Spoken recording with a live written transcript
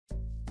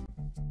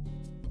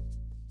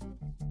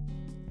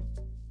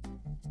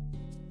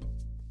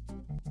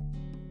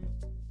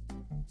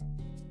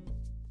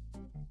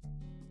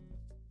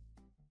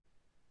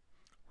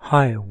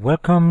Hi,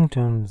 welcome to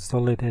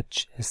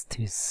SolidEdge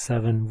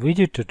st7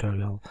 video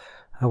tutorial.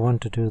 I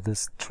want to do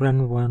this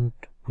Trennwand,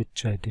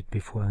 which I did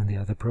before in the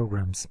other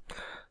programs.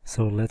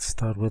 So let's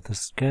start with a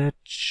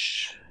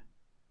sketch,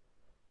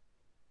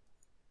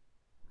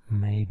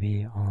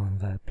 maybe on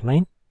that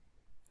plane.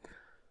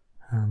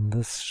 And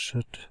this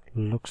should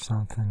look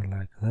something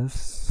like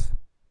this.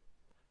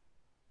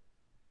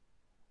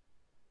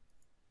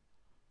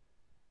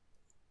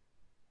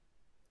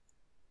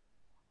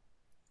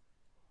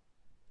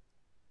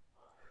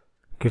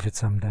 Give it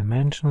some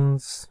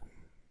dimensions.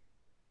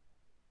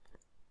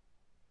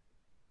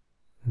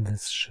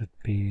 This should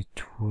be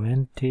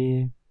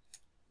 20.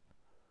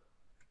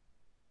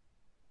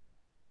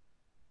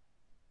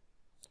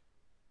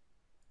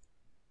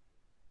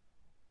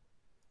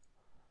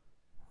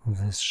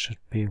 This should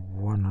be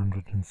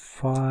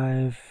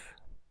 105.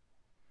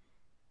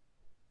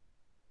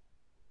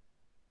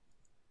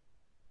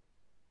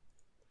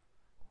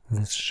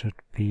 This should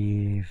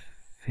be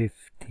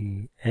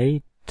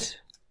 58.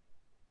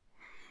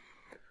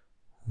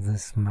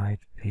 This might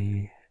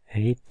be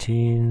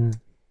 18,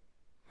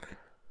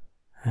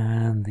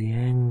 and the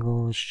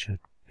angle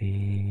should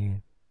be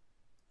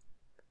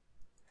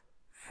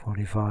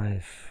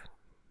 45.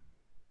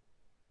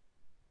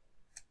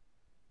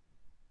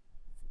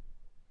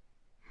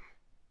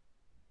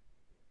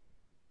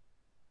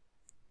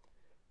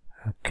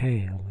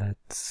 Okay,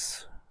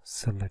 let's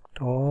select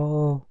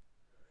all,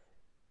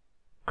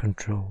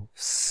 Control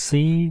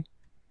C,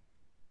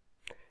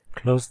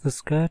 close the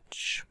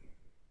sketch.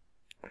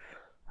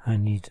 I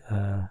need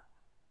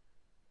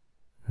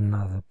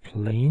another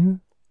plane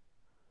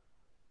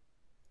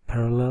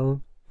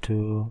parallel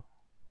to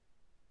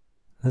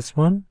this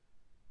one,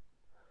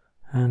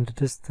 and the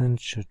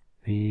distance should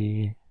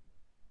be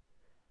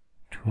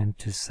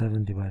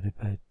 27 divided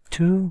by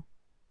 2.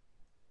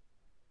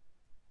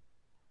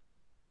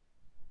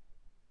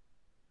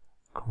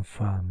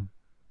 Confirm.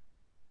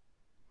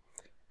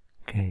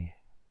 Okay,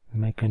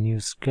 make a new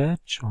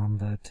sketch on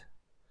that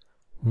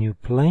new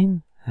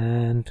plane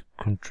and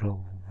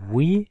Control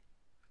V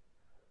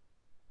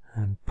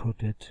and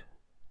put it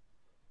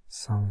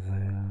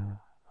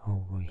somewhere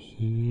over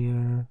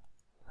here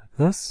like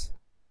this.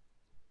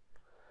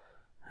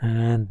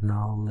 And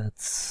now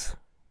let's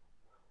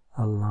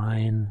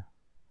align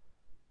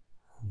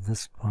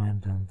this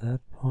point and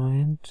that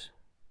point.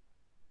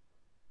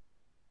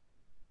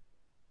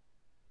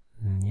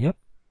 Yep.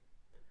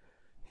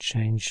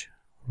 Change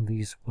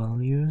these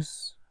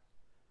values.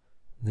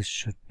 This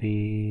should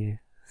be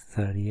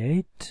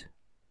 38.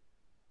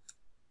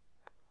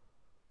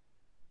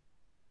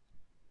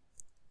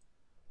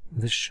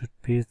 This should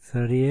be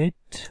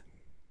 38.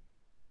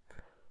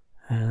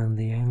 And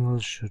the angle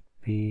should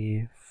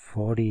be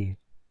 40.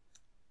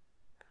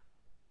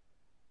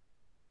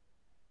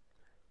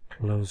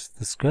 Close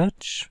the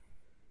sketch.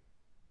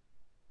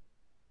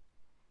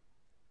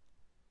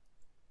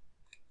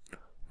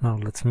 Now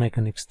let's make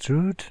an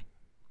extrude,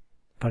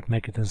 but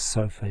make it a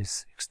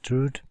surface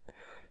extrude.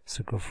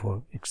 So go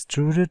for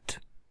extruded.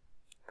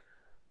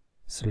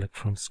 Select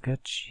from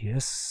sketch,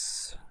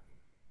 yes.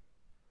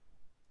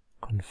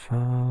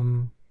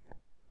 Confirm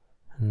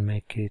and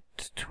make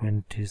it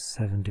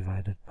 27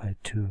 divided by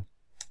 2.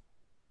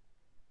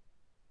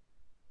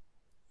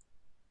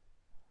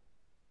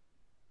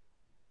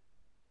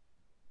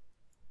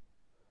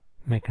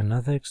 Make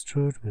another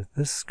extrude with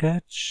this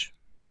sketch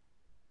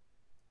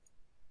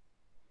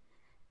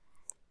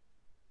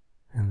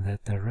in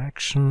that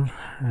direction,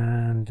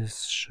 and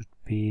this should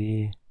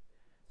be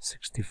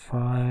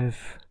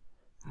 65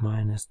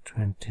 minus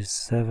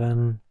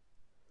 27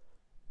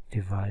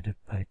 divided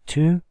by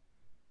 2.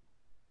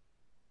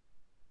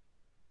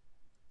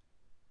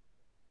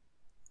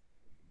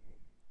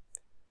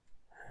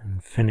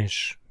 And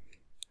finish.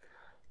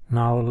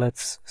 Now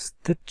let's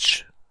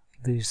stitch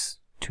these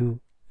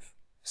two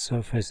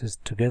surfaces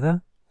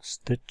together.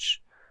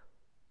 Stitch.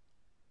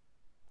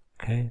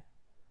 Okay,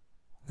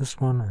 this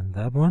one and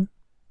that one.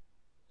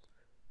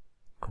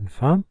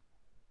 Confirm.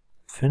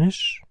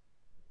 Finish.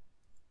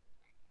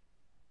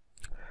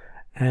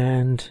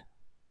 And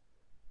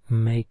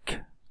make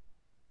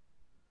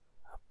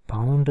a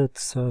bounded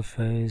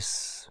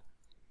surface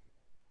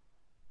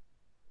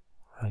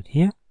right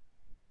here.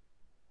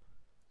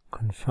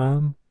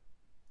 Confirm.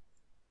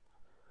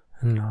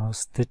 And now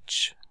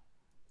stitch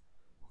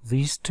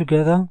these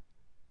together.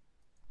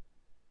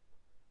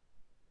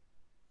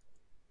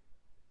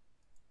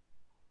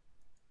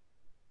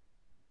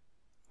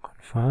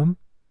 Confirm.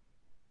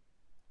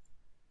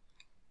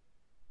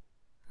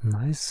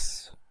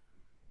 Nice.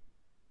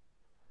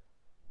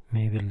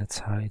 Maybe let's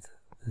hide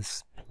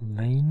this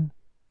plane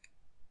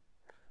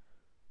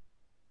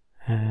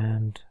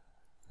and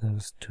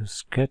those two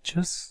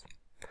sketches.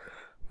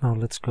 Now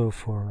let's go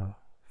for a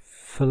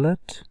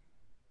fillet,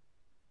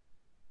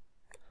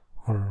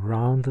 or a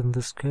round in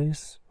this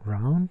case.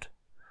 Round.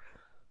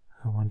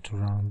 I want to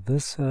round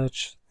this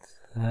edge,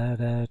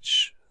 that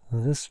edge,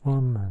 this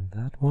one and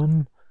that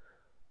one.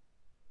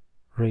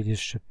 Radius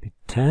should be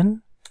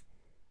 10.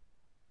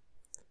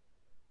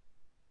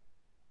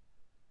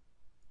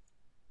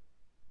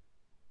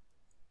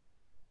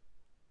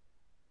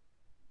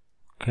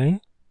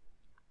 Okay.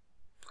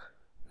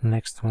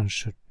 Next one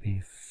should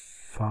be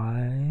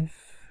 5.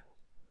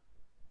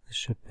 This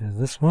should be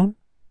this one.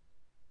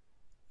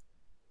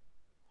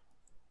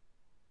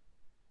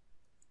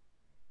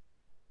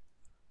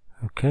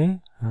 Okay,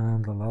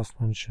 and the last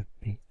one should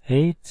be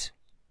 8.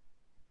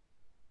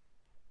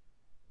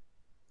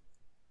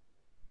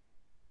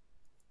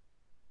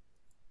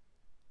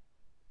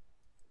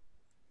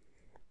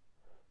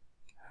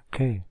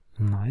 Okay,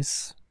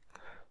 nice.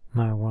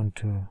 Now I want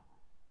to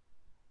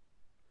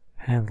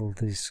handle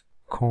these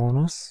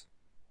corners.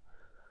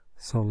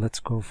 So let's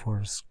go for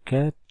a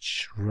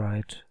sketch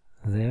right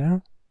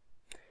there.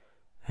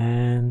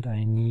 And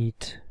I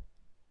need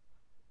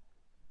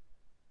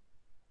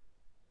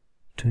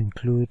to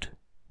include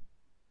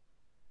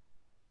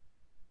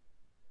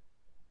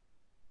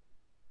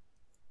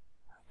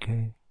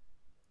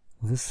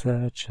this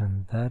edge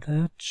and that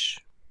edge.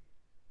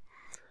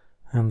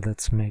 And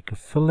let's make a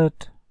fillet.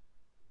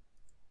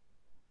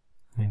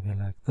 Maybe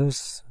like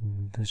this.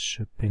 And this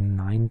should be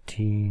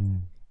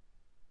 19.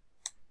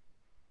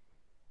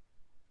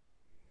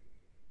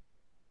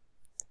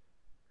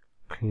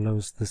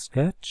 Close the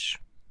sketch.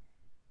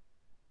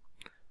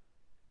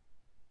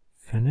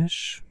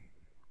 Finish.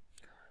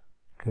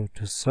 Go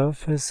to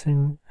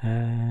surfacing,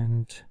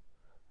 and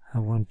I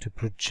want to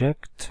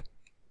project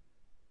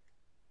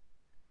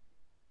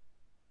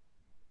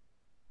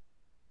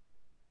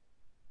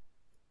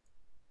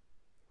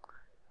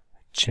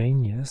a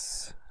chain,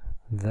 yes,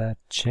 that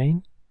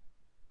chain,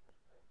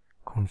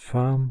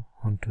 confirm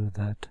onto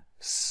that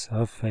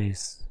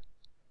surface.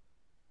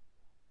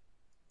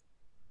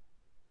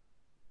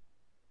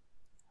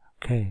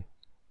 Okay,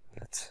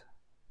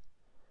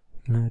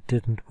 no, it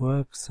didn't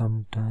work.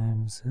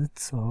 Sometimes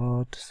it's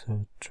odd,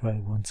 so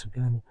try once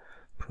again.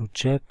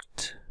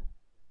 Project.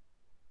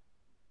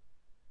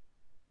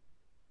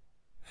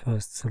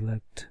 First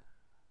select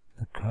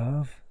the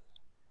curve.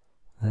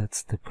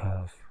 That's the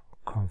curve.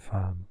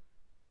 Confirm.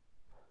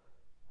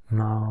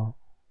 Now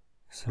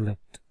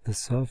select the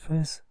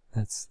surface.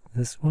 That's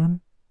this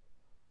one.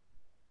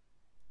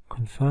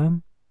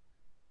 Confirm.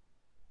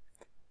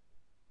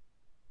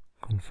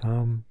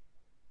 Confirm.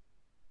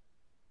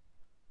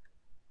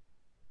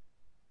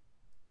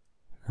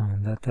 Now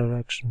in that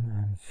direction,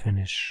 and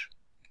finish.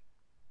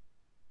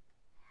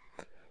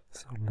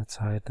 So let's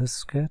hide this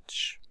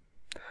sketch.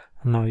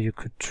 Now you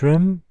could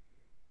trim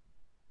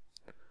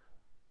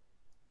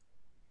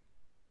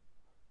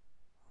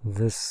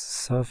this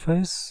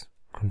surface,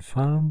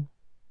 confirm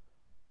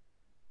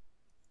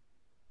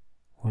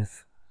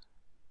with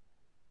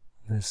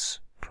this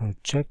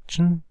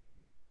projection,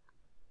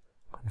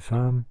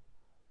 confirm,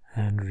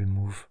 and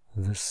remove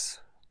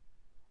this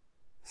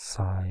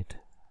side.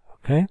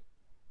 Okay.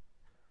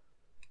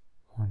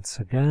 Once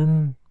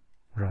again,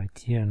 right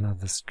here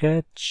another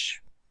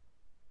sketch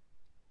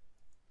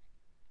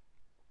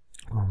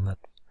on that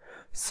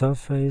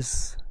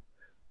surface.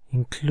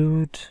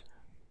 Include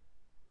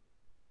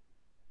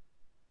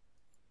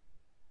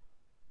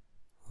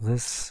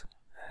this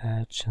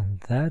edge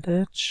and that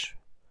edge.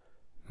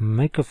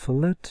 Make a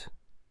fillet.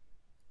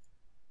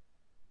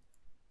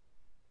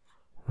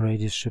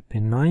 Radius should be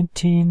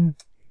 19.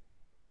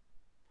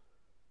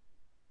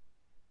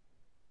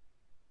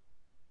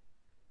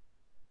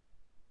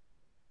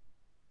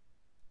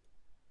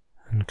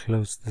 And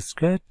close the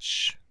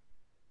sketch.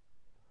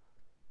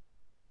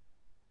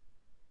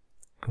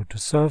 Go to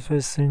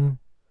surfacing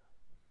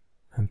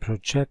and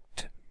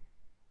project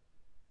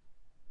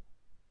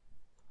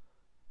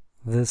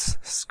this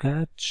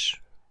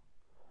sketch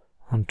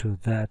onto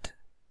that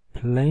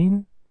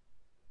plane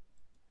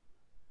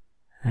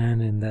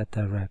and in that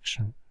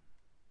direction.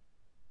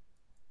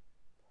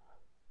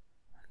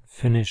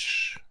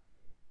 Finish.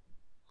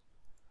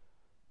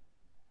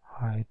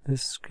 Hide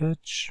this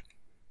sketch.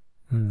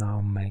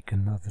 Now make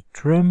another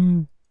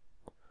trim.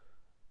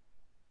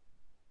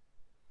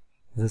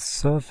 This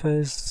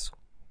surface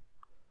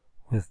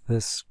with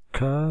this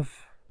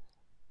curve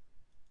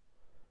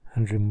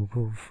and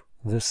remove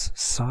this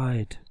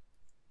side.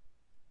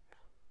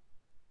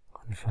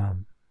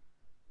 Confirm.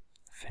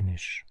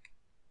 Finish.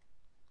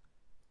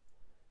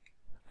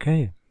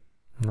 Okay,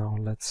 now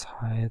let's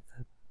hide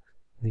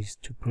these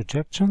two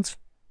projections.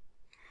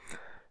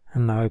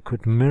 And now I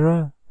could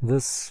mirror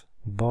this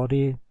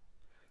body.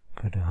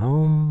 Go to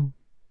Home,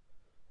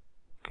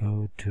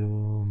 go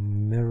to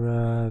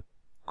Mirror,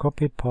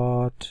 Copy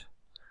Part.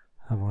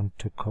 I want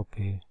to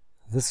copy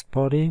this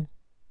body.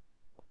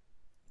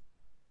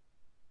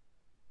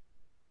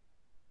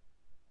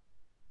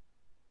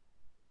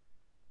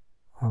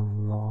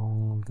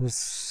 Along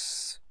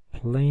this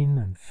plane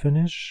and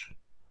finish.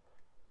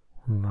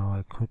 Now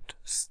I could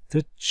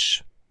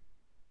stitch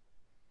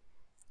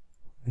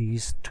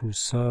these two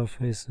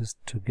surfaces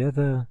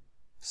together,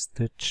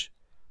 stitch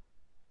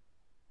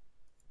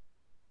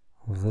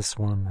this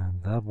one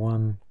and that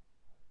one,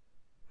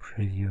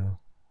 preview,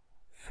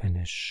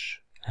 finish,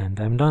 and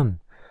I'm done.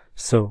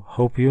 So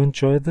hope you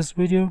enjoyed this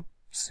video.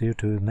 See you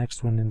to the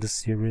next one in the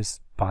series.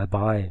 Bye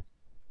bye.